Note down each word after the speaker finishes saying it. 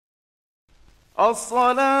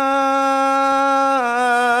الصلاة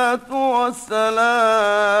والسلام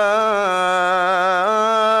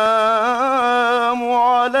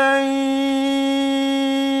عليك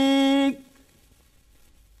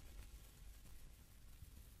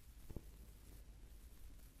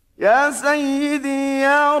يا سيدي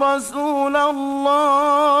يا رسول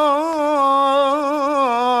الله.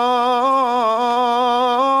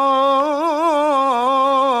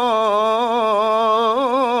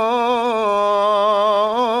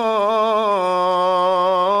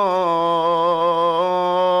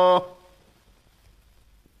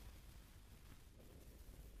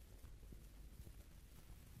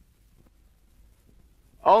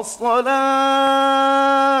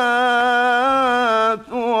 الصلاة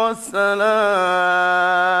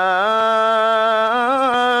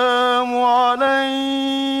والسلام عليك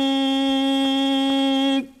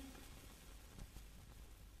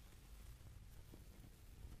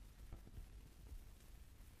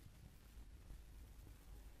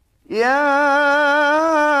يا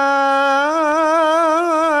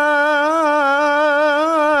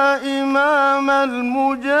إمام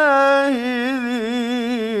المجاهدين.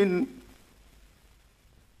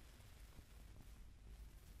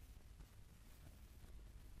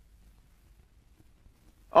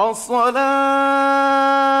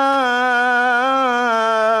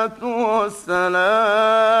 الصلاة والسلام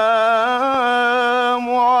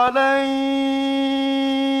عليك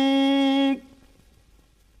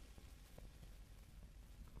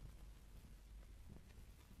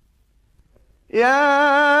يا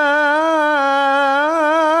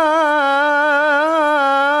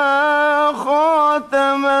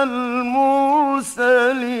خاتم المرسلين.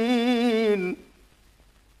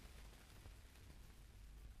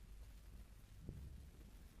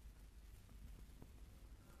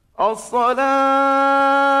 الصلاة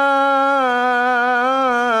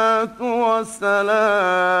والسلام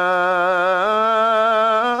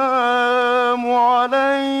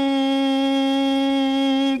عليك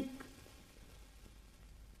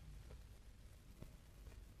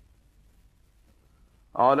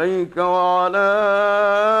عليك وعلى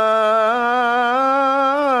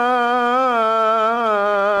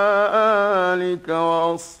آلك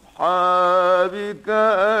وأصحابك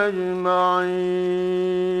أجمعين.